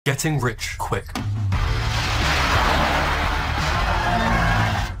Getting rich quick.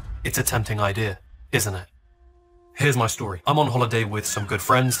 It's a tempting idea, isn't it? Here's my story. I'm on holiday with some good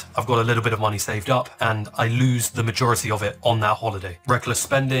friends. I've got a little bit of money saved up and I lose the majority of it on that holiday. Reckless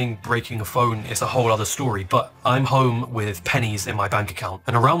spending, breaking a phone, it's a whole other story, but I'm home with pennies in my bank account.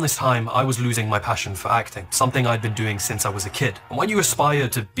 And around this time, I was losing my passion for acting, something I'd been doing since I was a kid. And when you aspire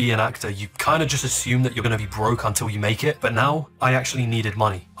to be an actor, you kind of just assume that you're going to be broke until you make it. But now I actually needed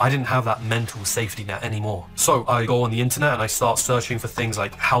money. I didn't have that mental safety net anymore. So I go on the internet and I start searching for things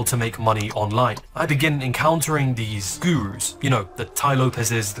like how to make money online. I begin encountering these gurus, you know, the Tai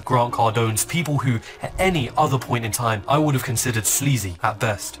Lopez's, the Grant Cardones, people who at any other point in time I would have considered sleazy at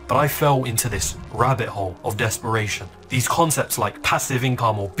best. But I fell into this rabbit hole of desperation. These concepts like passive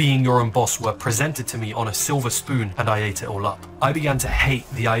income or being your own boss were presented to me on a silver spoon and I ate it all up. I began to hate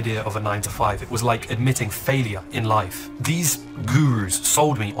the idea of a 9-to-5. It was like admitting failure in life. These gurus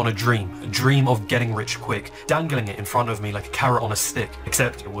sold me on a dream of getting rich quick, dangling it in front of me like a carrot on a stick,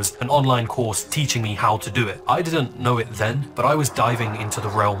 except it was an online course teaching me how to do it. I didn't know it then, but I was diving into the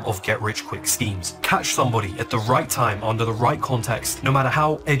realm of get rich quick schemes. Catch somebody at the right time under the right context. No matter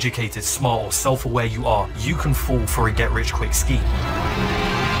how educated, smart or self-aware you are, you can fall for a get rich quick scheme.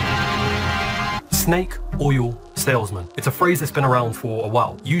 Snake oil salesman. It's a phrase that's been around for a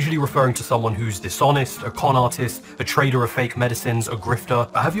while, usually referring to someone who's dishonest, a con artist, a trader of fake medicines, a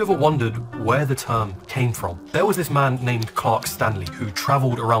grifter. But have you ever wondered where the term came from? There was this man named Clark Stanley who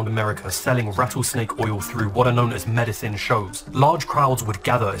traveled around America selling rattlesnake oil through what are known as medicine shows. Large crowds would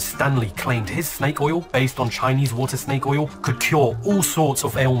gather as Stanley claimed his snake oil, based on Chinese water snake oil, could cure all sorts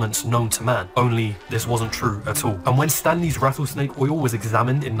of ailments known to man. Only this wasn't true at all. And when Stanley's rattlesnake oil was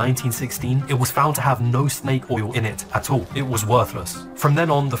examined in 1916, it was found to have no snake oil in it at all. It was worthless. From then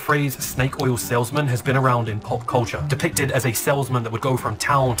on, the phrase snake oil salesman has been around in pop culture, depicted as a salesman that would go from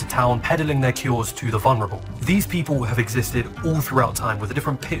town to town peddling their cures to the vulnerable. These people have existed all throughout time with a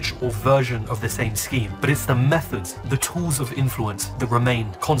different pitch or version of the same scheme, but it's the methods, the tools of influence that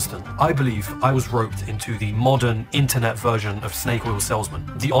remain constant. I believe I was roped into the modern internet version of snake oil salesman,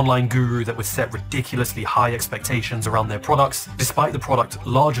 the online guru that would set ridiculously high expectations around their products, despite the product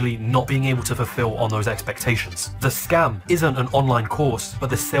largely not being able to fulfill on those expectations. The scam isn't an online course, but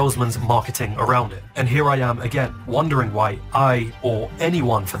the salesman's marketing around it. And here I am again, wondering why I, or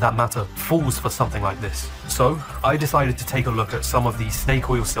anyone for that matter, falls for something like this. So I decided to take a look at some of the snake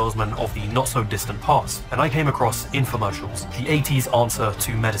oil salesmen of the not so distant past, and I came across infomercials, the 80s answer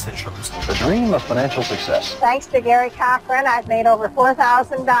to medicine shows. The dream of financial success. Thanks to Gary Cochran, I've made over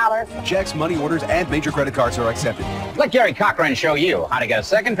 $4,000. Checks, money orders, and major credit cards are accepted. Let Gary Cochran show you how to get a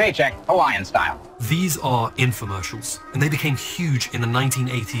second paycheck Hawaiian style. These are infomercials, and they became huge in the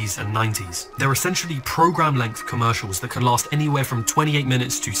 1980s and 90s. They're essentially program-length commercials that can last anywhere from 28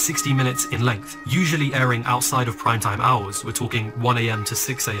 minutes to 60 minutes in length, usually airing outside of primetime hours. We're talking 1 a.m. to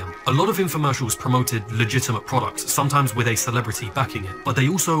 6 a.m. A lot of infomercials promoted legitimate products, sometimes with a celebrity backing it, but they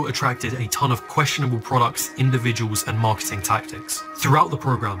also attracted a ton of questionable products, individuals, and marketing tactics. Throughout the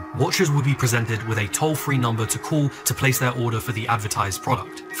program, watchers would be presented with a toll-free number to call to place their order for the advertised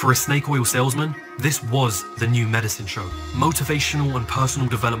product. For a snake oil salesman, this was the new medicine show. Motivational and personal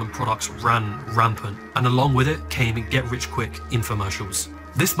development products ran rampant, and along with it came get-rich-quick infomercials.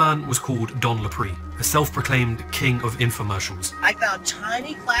 This man was called Don Lapre, a self-proclaimed king of infomercials. I found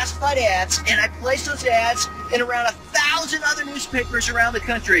tiny classified ads, and I placed those ads in around 1,000 other newspapers around the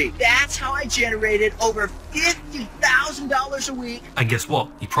country. That's how I generated over $50,000 a week. And guess what?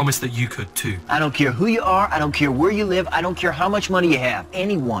 He promised that you could too. I don't care who you are, I don't care where you live, I don't care how much money you have.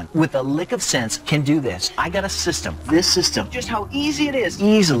 Anyone with a lick of sense can do this. I got a system. This system. Just how easy it is.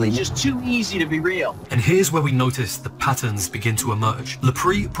 Easily. Just too easy to be real. And here's where we notice the patterns begin to emerge.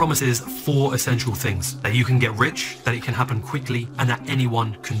 Lapre promises 4 essential things: that you can get rich, that it can happen quickly, and that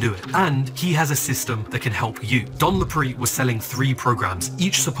anyone can do it. And he has a system that can help you. Don Lapre was selling 3 programs,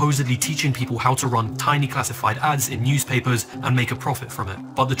 each supposedly teaching people how to run tiny classified ads in newspapers and make a profit from it.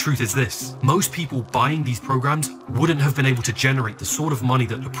 But the truth is this: most people buying these programs wouldn't have been able to generate the sort of money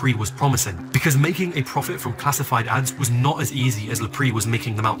that Lapre was promising, because making a profit from classified ads was not as easy as Lapre was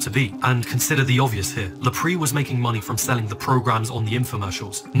making them out to be. And consider the obvious here: Lapre was making money from selling the programs on the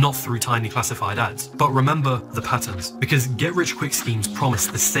infomercials, not through tiny classified ads. But remember the patterns, because get-rich-quick schemes promise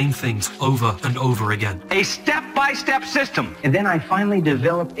the same things over and over again. A step-by-step system. And then I finally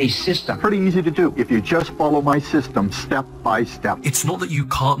developed a system. Pretty easy to do if you just follow my system step by step. It's not that you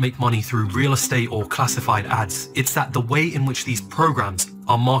can't make money through real estate or classified ads. It's that the way in which these programs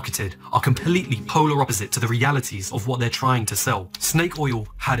are marketed are completely polar opposite to the realities of what they're trying to sell. Snake oil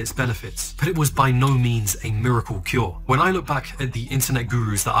had its benefits, but it was by no means a miracle cure. When I look back at the internet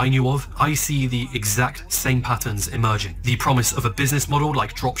gurus that I knew of, I see the exact same patterns emerging. The promise of a business model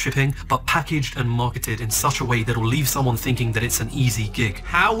like dropshipping, but packaged and marketed in such a way that'll leave someone thinking that it's an easy gig.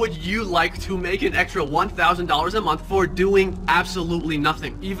 How would you like to make an extra $1,000 a month for doing absolutely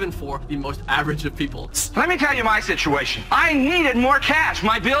nothing, even for the most average of people? Let me tell you my situation. I needed more cash.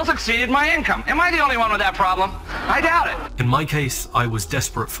 My bills exceeded my income. Am I the only one with that problem? I doubt it. In my case, I was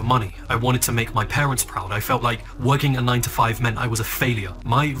desperate for money. I wanted to make my parents proud. I felt like working a 9-to-5 meant I was a failure.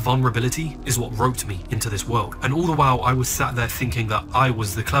 My vulnerability is what roped me into this world. And all the while, I was sat there thinking that I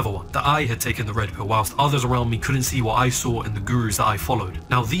was the clever one, that I had taken the red pill, whilst others around me couldn't see what I saw in the gurus that I followed.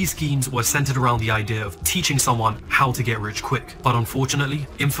 Now, these schemes were centered around the idea of teaching someone how to get rich quick. But unfortunately,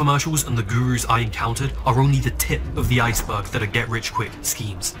 infomercials and the gurus I encountered are only the tip of the iceberg that are get rich quick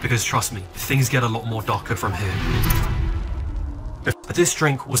schemes. Because trust me, things get a lot more darker from here. This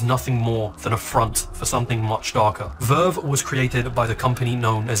drink was nothing more than a front for something much darker. Verve was created by the company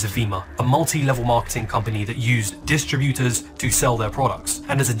known as Vima, a multi-level marketing company that used distributors to sell their products.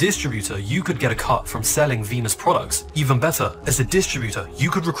 And as a distributor, you could get a cut from selling Vima's products. Even better, as a distributor, you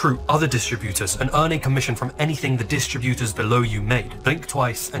could recruit other distributors and earn a commission from anything the distributors below you made. Blink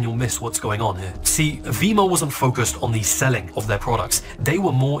twice and you'll miss what's going on here. See, Vima wasn't focused on the selling of their products. They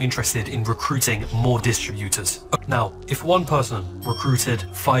were more interested in recruiting more distributors. Now, if one person recruited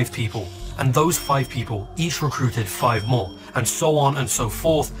 5 people, and those 5 people each recruited 5 more, and so on and so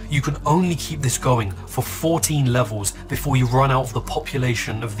forth, you can only keep this going for 14 levels before you run out of the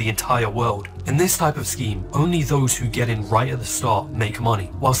population of the entire world. In this type of scheme, only those who get in right at the start make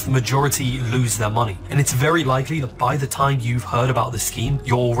money, whilst the majority lose their money. And it's very likely that by the time you've heard about the scheme,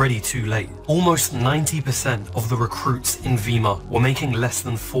 you're already too late. Almost 90% of the recruits in Vima were making less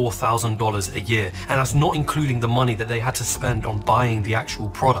than $4,000 a year, and that's not including the money that they had to spend on buying the actual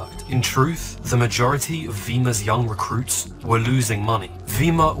product. In truth, the majority of Vima's young recruits were losing money.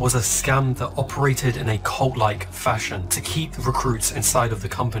 Vima was a scam that operated in a cult-like fashion to keep recruits inside of the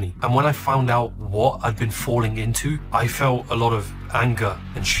company. And when I found out what I'd been falling into, I felt a lot of anger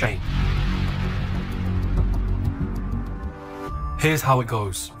and shame. Here's how it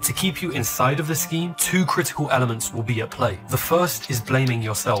goes. To keep you inside of the scheme, 2 critical elements will be at play. The first is blaming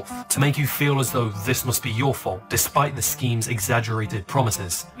yourself, to make you feel as though this must be your fault, despite the scheme's exaggerated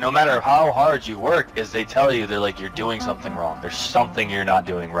promises. No matter how hard you work, as they tell you, they're like, you're doing something wrong. There's something you're not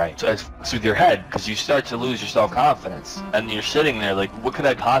doing right. So it fucks with your head, because you start to lose your self-confidence. And you're sitting there like, what could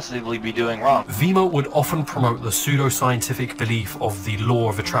I possibly be doing wrong? Vima would often promote the pseudo-scientific belief of the law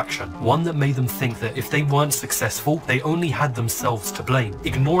of attraction, one that made them think that if they weren't successful, they only had themselves to blame,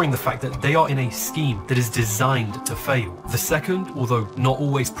 ignoring the fact that they are in a scheme that is designed to fail. The second, although not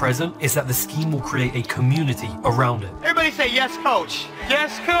always present, is that the scheme will create a community around it. Everybody say, yes, coach.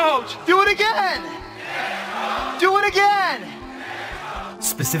 Yes, coach. Do it again. Do it again.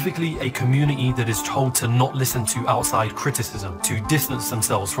 Specifically, a community that is told to not listen to outside criticism, to distance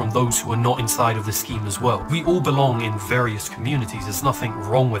themselves from those who are not inside of the scheme as well. We all belong in various communities, there's nothing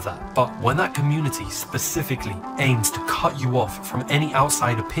wrong with that. But when that community specifically aims to cut you off from any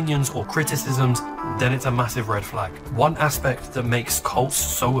outside opinions or criticisms, then it's a massive red flag. One aspect that makes cults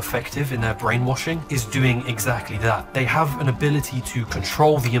so effective in their brainwashing is doing exactly that. They have an ability to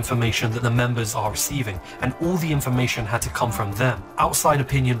control the information that the members are receiving, and all the information had to come from them. Outside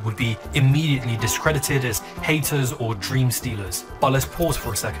opinion would be immediately discredited as haters or dream stealers. But let's pause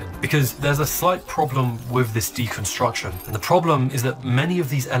for a second, because there's a slight problem with this deconstruction. And the problem is that many of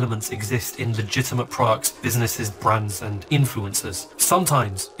these elements exist in legitimate products, businesses, brands, and influencers.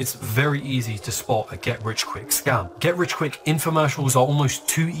 Sometimes it's very easy to spot a get-rich-quick scam. Get-rich-quick infomercials are almost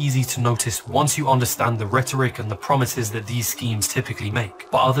too easy to notice once you understand the rhetoric and the promises that these schemes typically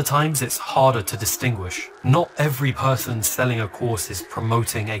make. But other times it's harder to distinguish. Not every person selling a course is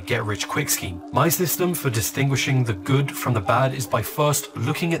promoting a get-rich-quick scheme. My system for distinguishing the good from the bad is by first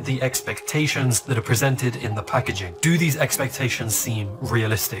looking at the expectations that are presented in the packaging. Do these expectations seem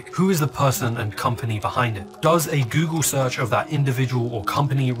realistic? Who is the person and company behind it? Does a Google search of that individual or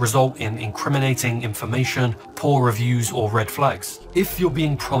company result in incriminating information, poor reviews, or red flags? If you're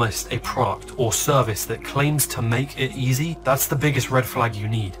being promised a product or service that claims to make it easy, that's the biggest red flag you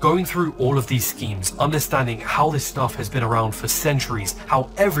need. Going through all of these schemes, understanding how this stuff has been around for centuries, realize how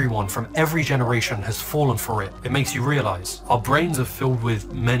everyone from every generation has fallen for it. It makes you realize our brains are filled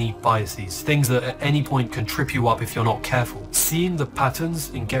with many biases, things that at any point can trip you up if you're not careful. Seeing the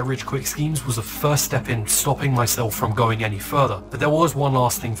patterns in get-rich-quick schemes was a first step in stopping myself from going any further. But there was one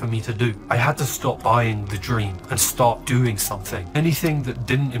last thing for me to do. I had to stop buying the dream and start doing something. Anything that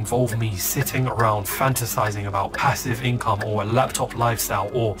didn't involve me sitting around fantasizing about passive income or a laptop lifestyle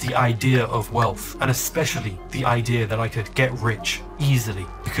or the idea of wealth, and especially the idea that I could get rich easily,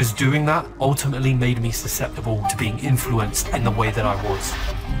 because doing that ultimately made me susceptible to being influenced in the way that I was.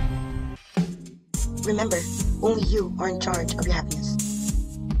 Remember, only you are in charge of your happiness.